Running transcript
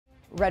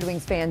Red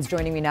Wings fans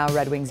joining me now,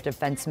 Red Wings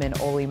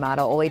defenseman Olli Maatta.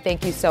 Olli,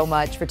 thank you so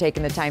much for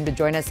taking the time to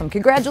join us. Some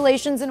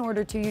congratulations in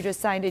order to you just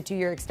signed a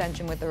 2-year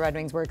extension with the Red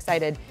Wings. We're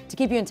excited to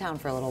keep you in town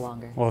for a little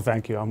longer. Well,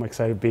 thank you. I'm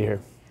excited to be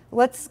here.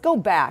 Let's go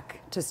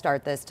back to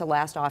start this to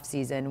last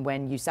offseason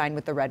when you signed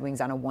with the Red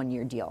Wings on a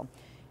 1-year deal.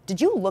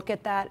 Did you look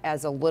at that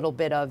as a little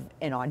bit of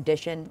an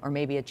audition or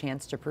maybe a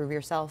chance to prove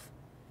yourself?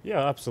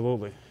 Yeah,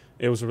 absolutely.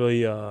 It was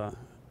really,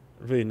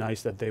 really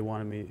nice that they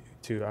wanted me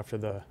to after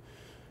the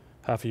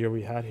half a year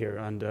we had here,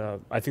 and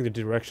I think the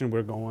direction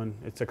we're going,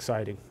 it's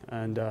exciting,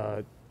 and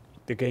the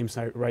games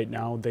right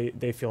now,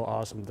 they feel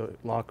awesome. The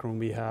locker room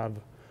we have,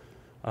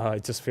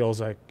 it just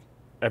feels like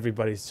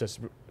everybody's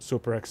just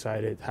super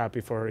excited, happy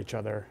for each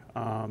other,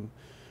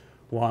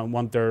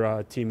 want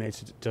their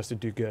teammates just to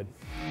do good.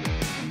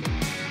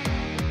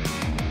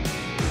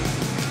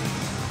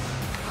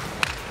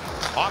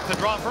 Off the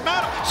draw for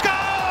Maatta,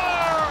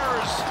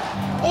 scores!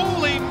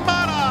 Olli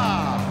Maatta!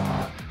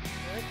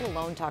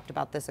 Malone talked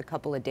about this a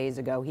couple of days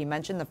ago. He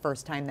mentioned the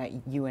first time that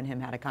you and him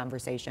had a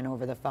conversation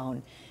over the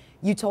phone.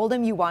 You told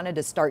him you wanted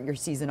to start your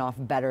season off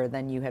better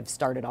than you have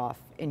started off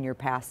in your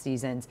past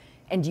seasons,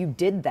 and you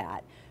did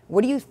that.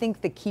 What do you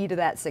think the key to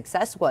that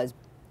success was?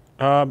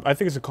 I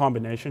think it's a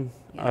combination.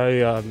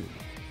 Yeah.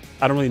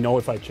 I don't really know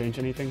if I change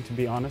anything, to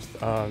be honest.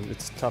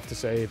 It's tough to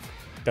say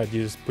that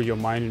you just put your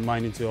mind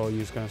into, oh,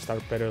 you're just going to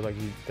start better, like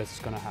that's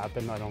going to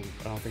happen. I don't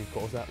think it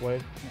goes that way.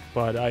 Yeah.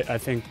 But I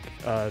think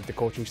the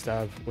coaching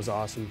staff was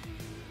awesome.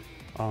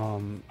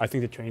 I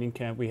think the training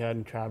camp we had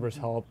in Traverse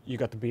helped. You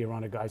got to be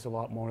around the guys a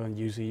lot more than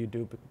usually you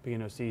do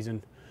beginning of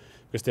season,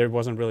 because there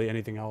wasn't really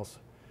anything else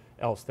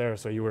there.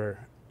 So you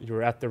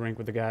were at the rink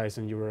with the guys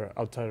and you were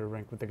outside of the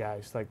rink with the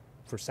guys like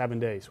for 7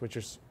 days, which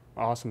is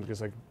awesome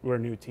because like we're a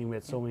new team. We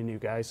had so many new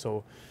guys,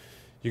 so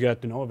you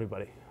got to know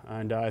everybody.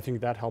 And I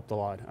think that helped a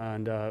lot.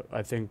 And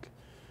I think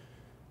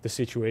the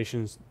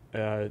situations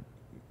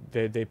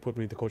they put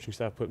me, the coaching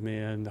staff put me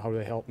in, how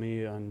they helped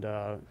me, and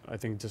I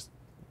think just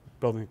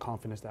building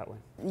confidence that way.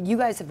 You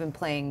guys have been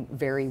playing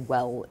very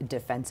well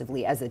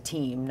defensively as a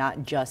team,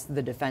 not just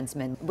the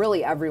defensemen.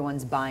 Really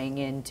everyone's buying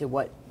into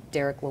what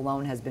Derek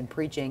Lalonde has been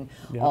preaching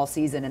all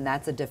season, and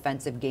that's a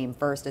defensive game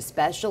first,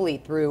 especially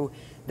through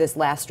this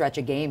last stretch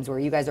of games where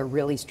you guys are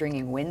really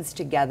stringing wins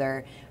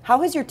together.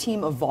 How has your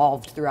team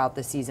evolved throughout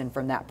the season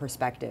from that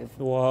perspective?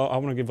 Well, I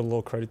want to give a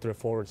little credit to the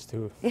forwards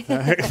too.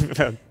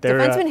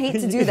 Defensemen hate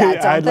to do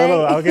that, don't they?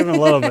 I'll give them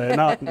a little bit,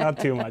 not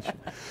too much.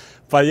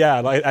 But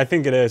yeah, I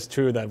think it is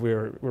true that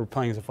we're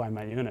playing as a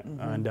 5-man unit,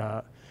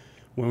 and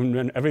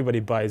when everybody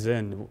buys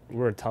in,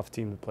 we're a tough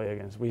team to play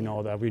against. We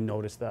know that. We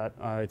noticed that.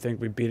 I think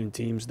we've beaten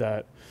teams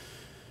that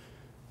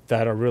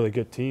are really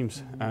good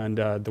teams, and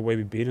the way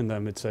we've beaten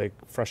them, it's like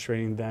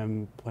frustrating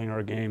them, playing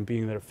our game,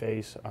 being their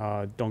face,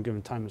 don't give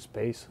them time and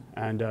space,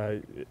 and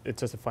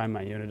it's just a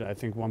 5-man unit. I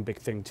think one big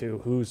thing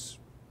too, Who's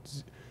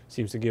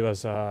seems to give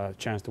us a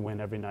chance to win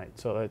every night,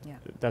 so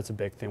that's a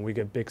big thing. We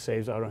get big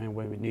saves out of him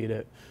when we need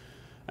it,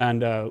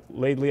 and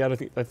lately, I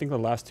think the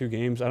last 2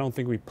 games, I don't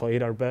think we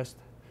played our best.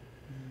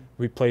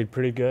 We played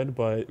pretty good,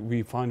 but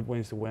we found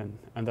ways to win,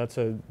 and that's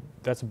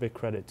a big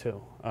credit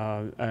too.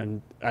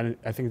 And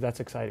I think that's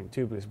exciting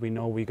too, because we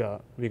know we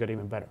got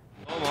even better.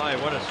 Oh my!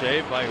 What a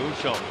save by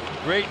Husso!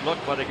 Great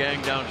look by the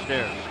gang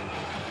downstairs.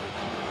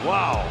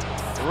 Wow!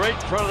 Right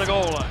in front of the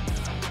goal line.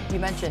 You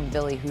mentioned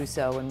Billy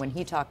Husso, and when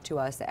he talked to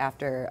us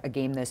after a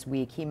game this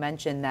week, he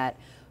mentioned that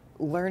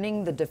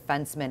learning the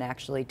defenseman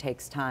actually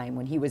takes time.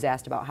 When he was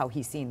asked about how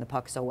he's seeing the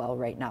puck so well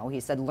right now, he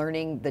said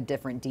learning the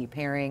different D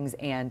pairings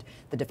and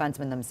the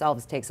defensemen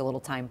themselves takes a little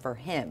time for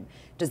him.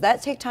 Does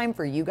that take time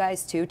for you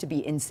guys too, to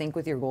be in sync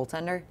with your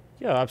goaltender?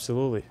 Yeah,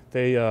 absolutely.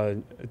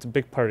 It's a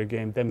big part of the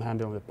game, them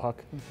handling the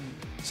puck.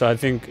 So I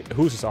think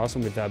Who's is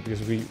awesome with that,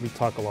 because we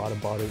talk a lot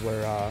about it,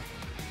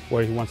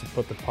 where he wants to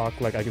put the puck.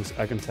 Like I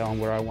can tell him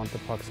where I want the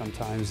puck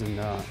sometimes,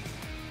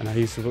 and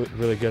he's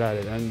really good at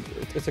it. And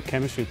it's a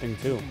chemistry thing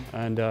too.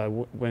 And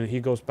when he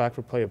goes back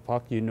for play a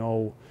puck, you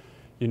know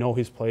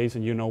his plays,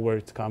 and you know where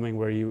it's coming,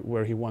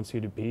 where he wants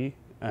you to be.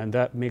 And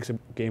that makes the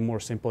game more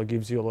simple. It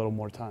gives you a little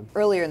more time.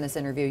 Earlier in this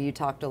interview, you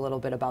talked a little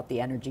bit about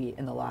the energy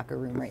in the locker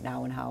room right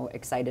now and how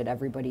excited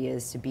everybody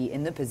is to be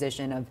in the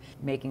position of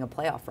making a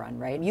playoff run,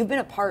 right? You've been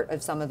a part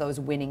of some of those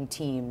winning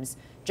teams.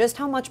 Just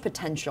how much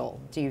potential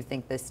do you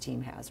think this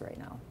team has right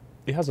now?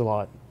 It has a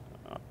lot,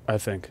 I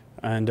think.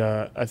 And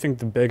I think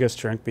the biggest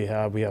strength we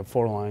have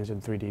 4 lines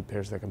and 3 D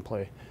pairs that can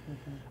play.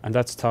 And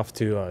that's tough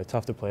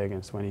to play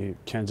against when you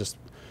can't just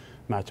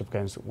match up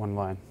against one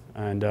line.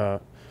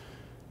 And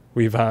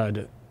we've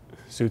had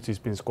Suter's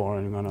been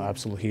scoring on an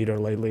absolute heater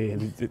lately,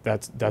 and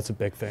that's a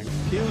big thing.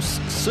 Hughes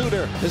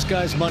Suter, this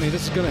guy's money.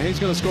 He's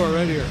gonna score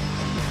right here.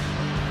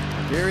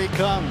 Here he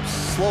comes,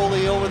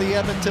 slowly over the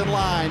Edmonton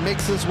line,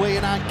 makes his way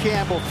in on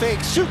Campbell,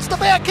 fakes, shoots the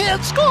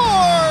backhand,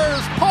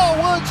 scores! Paul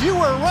Woods, you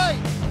were right.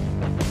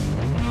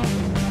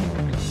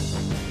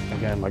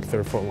 Again, like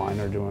 3rd-foot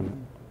liner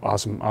doing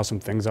awesome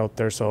things out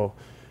there. So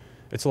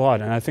it's a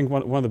lot, and I think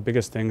one of the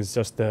biggest things is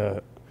just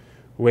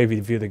way we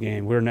view the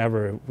game.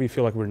 We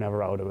feel like we're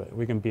never out of it.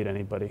 We can beat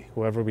anybody,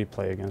 whoever we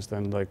play against.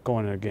 And like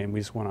going in a game, we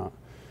just want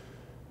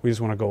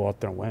to go out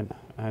there and win.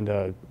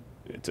 And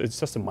it's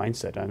just a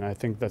mindset, and I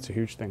think that's a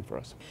huge thing for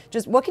us.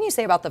 Just what can you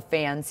say about the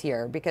fans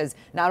here? Because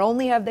not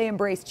only have they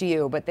embraced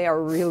you, but they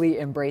are really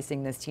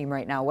embracing this team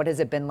right now. What has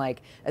it been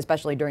like,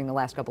 especially during the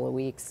last couple of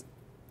weeks?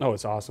 Oh,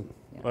 it's awesome.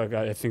 Yeah. Like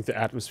I think the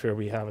atmosphere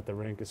we have at the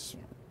rink is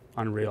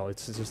unreal.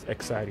 It's just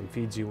exciting,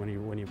 feeds you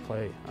when you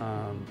play,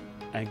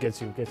 and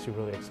gets you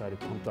really excited,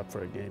 pumped up for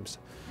the games.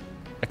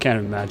 I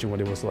can't imagine what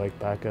it was like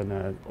back in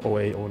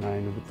 08,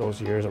 09,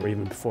 those years, or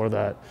even before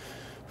that.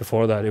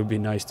 Before that, it would be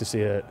nice to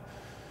see it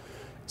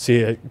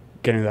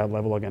getting to that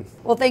level again.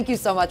 Well, thank you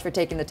so much for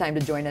taking the time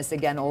to join us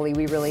again, Olli.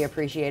 We really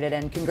appreciate it,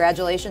 and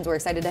congratulations. We're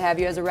excited to have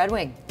you as a Red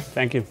Wing.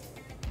 Thank you.